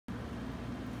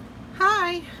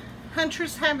Hi,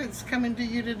 Huntress Habits coming to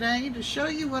you today to show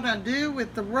you what I do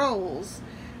with the rolls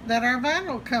that our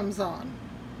vinyl comes on.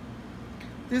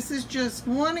 This is just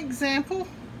one example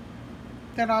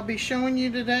that I'll be showing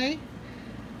you today.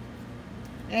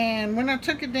 And when I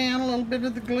took it down, a little bit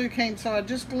of the glue came, so I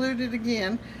just glued it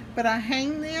again. But I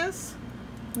hang this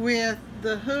with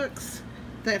the hooks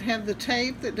that have the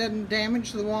tape that doesn't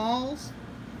damage the walls.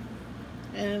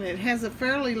 And it has a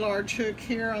fairly large hook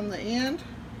here on the end.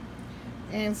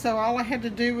 And so all I had to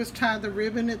do was tie the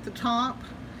ribbon at the top,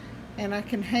 and I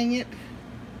can hang it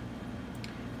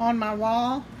on my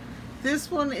wall.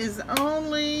 This one is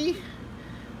only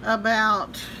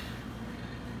about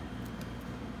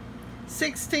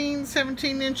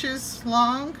 17 inches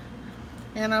long,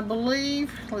 and I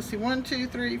believe, let's see, 1, 2,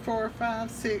 3, 4,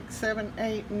 5, 6, 7,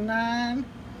 8, 9.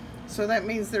 So that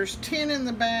means there's 10 in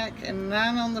the back and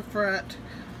 9 on the front.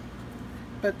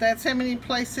 But that's how many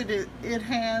places it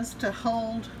has to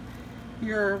hold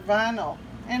your vinyl.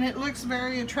 And it looks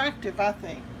very attractive, I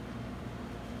think.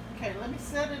 Okay, let me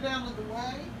set it out of the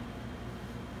way.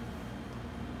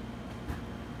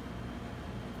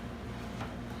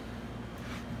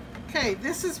 Okay,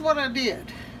 this is what I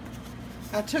did.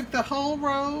 I took the whole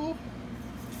roll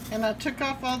and I took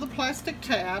off all the plastic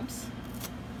tabs.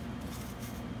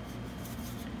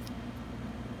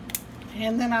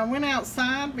 And then I went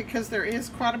outside because there is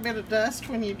quite a bit of dust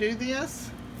when you do this.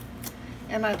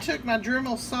 And I took my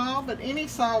Dremel saw, but any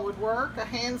saw would work, a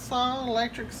hand saw,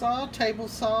 electric saw, table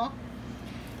saw,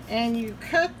 and you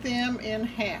cut them in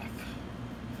half.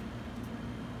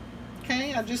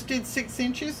 Okay, I just did 6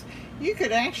 inches. You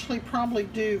could actually probably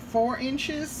do 4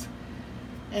 inches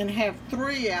and have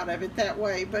 3 out of it that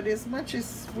way, but as much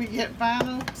as we get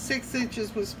vinyl, 6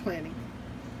 inches was plenty.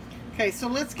 Okay, so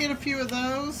let's get a few of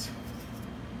those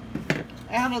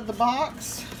out of the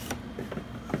box.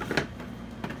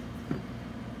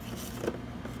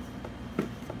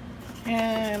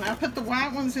 And I put the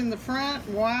white ones in the front.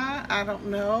 Why? I don't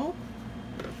know.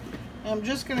 I'm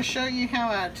just going to show you how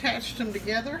I attached them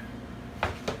together.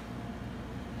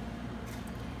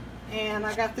 And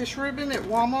I got this ribbon at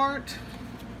Walmart.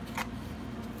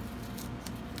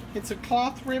 It's a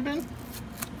cloth ribbon,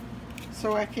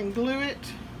 so I can glue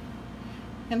it.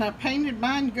 And I painted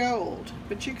mine gold,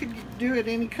 but you could do it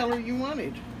any color you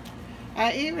wanted.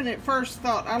 I even at first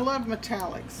thought, I love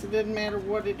metallics. It doesn't matter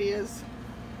what it is.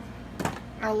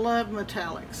 I love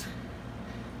metallics.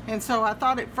 And so I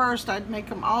thought at first I'd make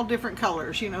them all different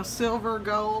colors, you know, silver,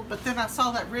 gold. But then I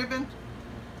saw that ribbon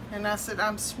and I said,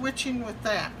 I'm switching with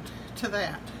that to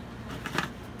that.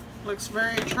 Looks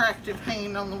very attractive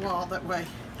hanging on the wall that way.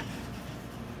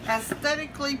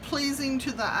 Aesthetically pleasing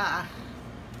to the eye.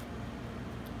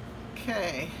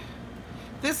 Okay,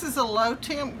 this is a low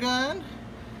temp gun,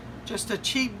 just a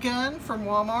cheap gun from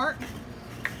Walmart.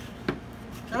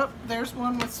 Oh, there's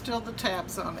one with still the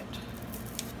tabs on it.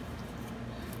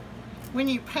 When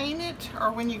you paint it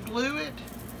or when you glue it,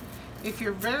 if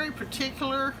you're very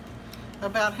particular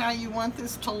about how you want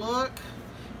this to look,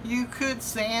 you could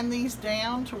sand these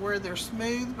down to where they're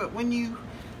smooth, but when you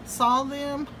saw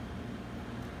them,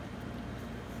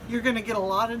 you're going to get a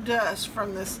lot of dust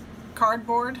from this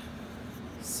cardboard.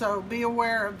 So be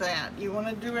aware of that. You want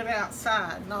to do it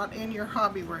outside, not in your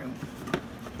hobby room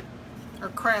or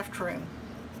craft room.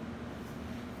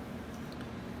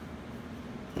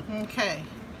 Okay,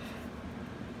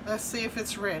 let's see if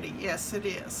it's ready. Yes, it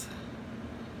is.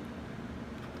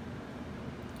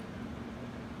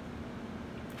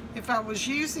 If I was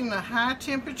using a high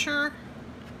temperature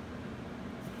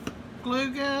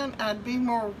glue gun, I'd be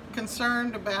more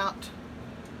concerned about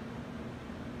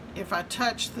if I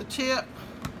touch the tip.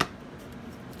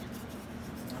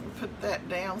 Put that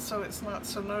down so it's not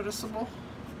so noticeable.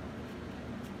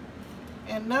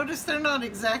 And notice they're not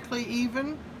exactly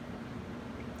even.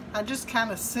 I just kind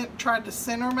of tried to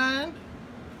center mine.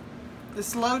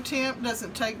 This low temp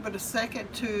doesn't take but a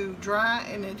second to dry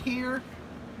and adhere.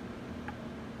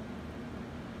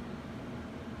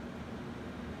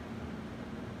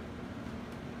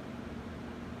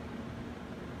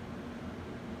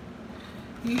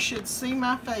 You should see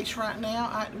my face right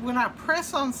now. When I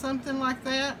press on something like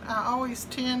that, I always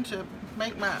tend to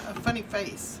make a funny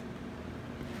face.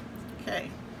 Okay.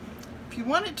 If you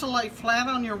want it to lay flat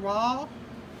on your wall,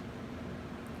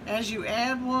 as you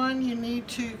add one, you need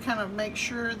to kind of make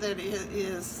sure that it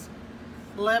is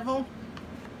level.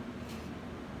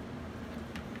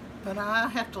 But I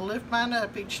have to lift mine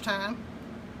up each time.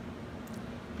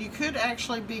 You could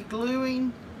actually be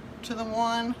gluing to the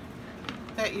one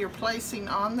that you're placing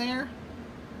on there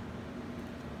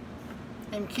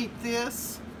and keep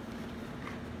this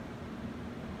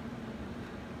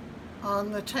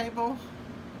on the table.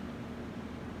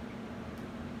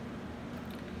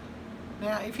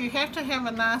 Now, if you have to have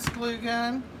a nice glue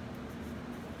gun,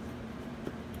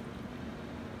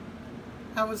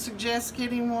 I would suggest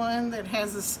getting one that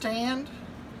has a stand,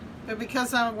 but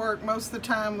because I work most of the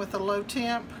time with a low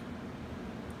temp,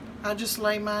 I just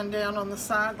lay mine down on the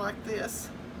side like this.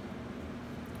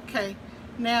 Okay,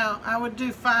 now I would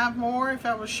do 5 more if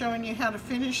I was showing you how to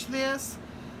finish this,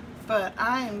 but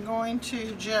I am going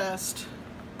to just,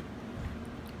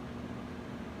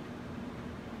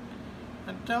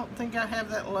 I don't think I have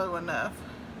that low enough.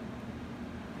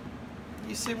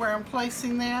 You see where I'm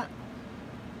placing that?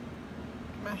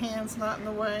 My hand's not in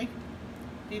the way.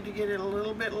 Need to get it a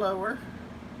little bit lower.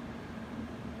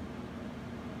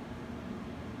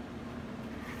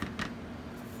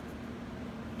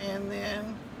 And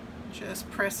then just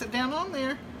press it down on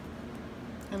there.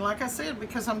 And like I said,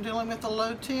 because I'm dealing with a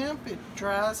low temp, it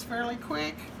dries fairly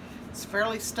quick. It's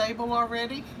fairly stable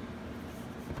already.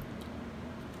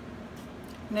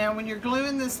 Now when you're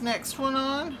gluing this next one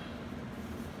on,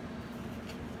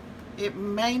 it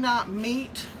may not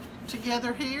meet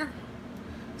together here,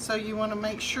 so you want to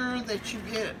make sure that you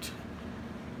get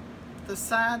the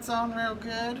sides on real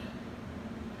good.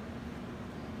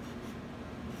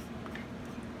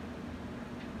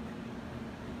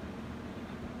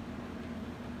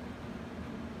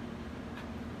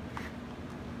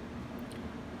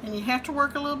 And you have to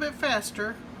work a little bit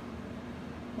faster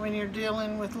when you're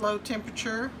dealing with low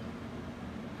temperature.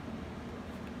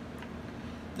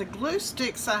 The glue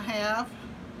sticks I have,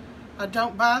 I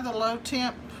don't buy the low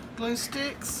temp glue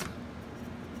sticks.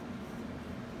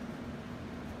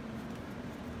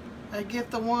 I get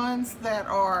the ones that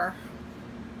are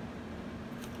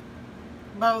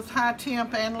both high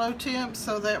temp and low temp,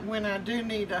 so that when I do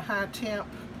need a high temp,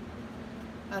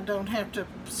 I don't have to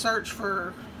search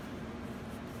for.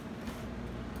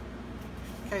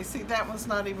 Okay, see, that one's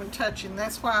not even touching.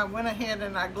 That's why I went ahead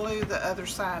and I glued the other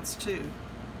sides too.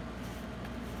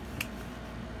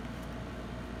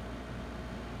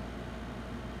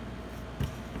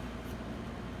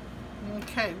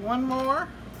 Okay, one more.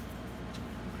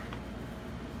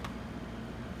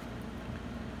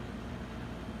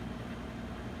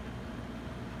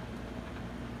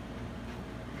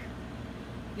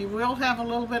 You will have a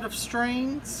little bit of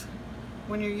strings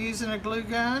when you're using a glue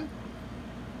gun.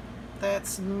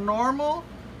 That's normal.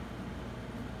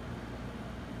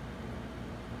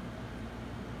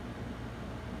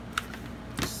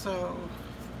 So,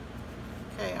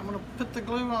 okay, I'm going to put the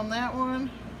glue on that one,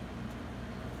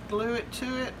 glue it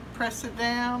to it, press it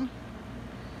down,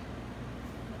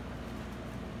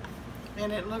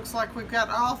 and it looks like we've got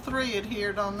all 3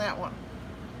 adhered on that one.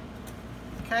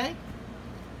 Okay?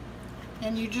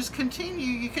 And you just continue.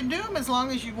 You can do them as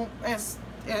long as you want, as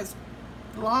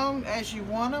long as you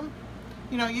want them.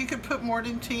 You know, you could put more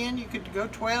than 10, you could go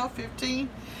 12, 15.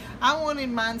 I wanted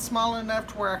mine small enough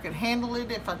to where I could handle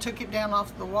it if I took it down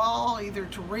off the wall, either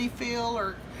to refill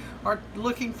or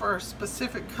looking for a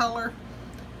specific color,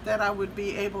 that I would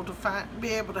be able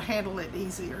to handle it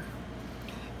easier.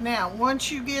 Now, once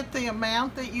you get the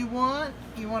amount that you want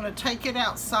to take it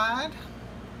outside,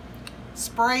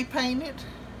 spray paint it.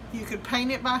 You could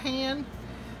paint it by hand,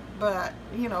 but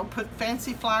you know, put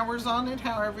fancy flowers on it,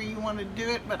 however you want to do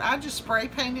it. But I just spray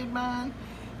painted mine.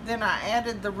 Then I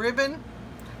added the ribbon.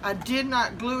 I did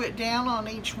not glue it down on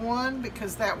each one,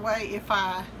 because that way if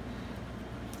I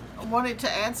wanted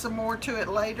to add some more to it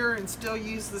later and still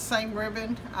use the same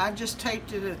ribbon, I just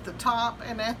taped it at the top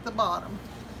and at the bottom.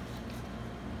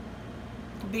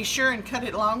 Be sure and cut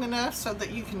it long enough so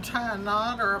that you can tie a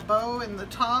knot or a bow in the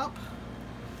top.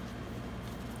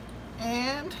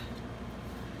 And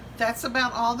that's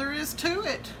about all there is to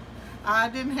it. I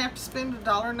didn't have to spend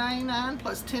 $1.99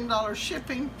 plus $10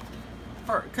 shipping,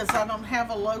 because I don't have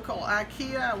a local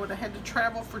IKEA. I would have had to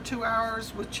travel for 2 hours,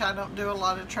 which I don't do a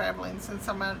lot of traveling since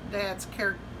I'm my dad's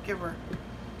caregiver.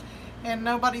 And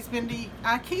nobody's been to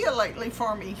IKEA lately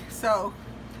for me. So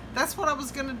that's what I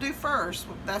was going to do first.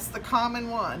 That's the common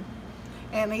one.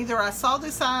 And either I saw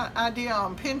this idea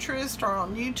on Pinterest or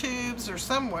on YouTube's or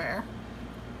somewhere,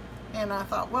 and I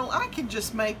thought, well, I could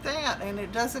just make that, and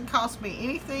it doesn't cost me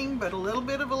anything but a little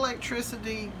bit of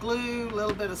electricity, glue, a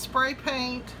little bit of spray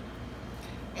paint,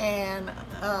 and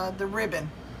the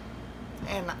ribbon.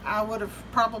 And I would have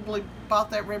probably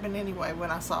bought that ribbon anyway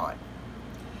when I saw it.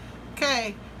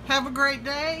 Okay, have a great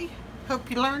day.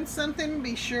 Hope you learned something.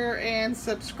 Be sure and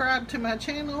subscribe to my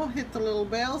channel. Hit the little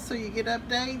bell so you get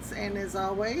updates. And as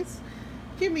always,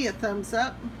 give me a thumbs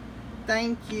up.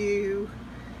 Thank you.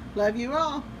 Love you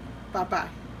all. Bye-bye.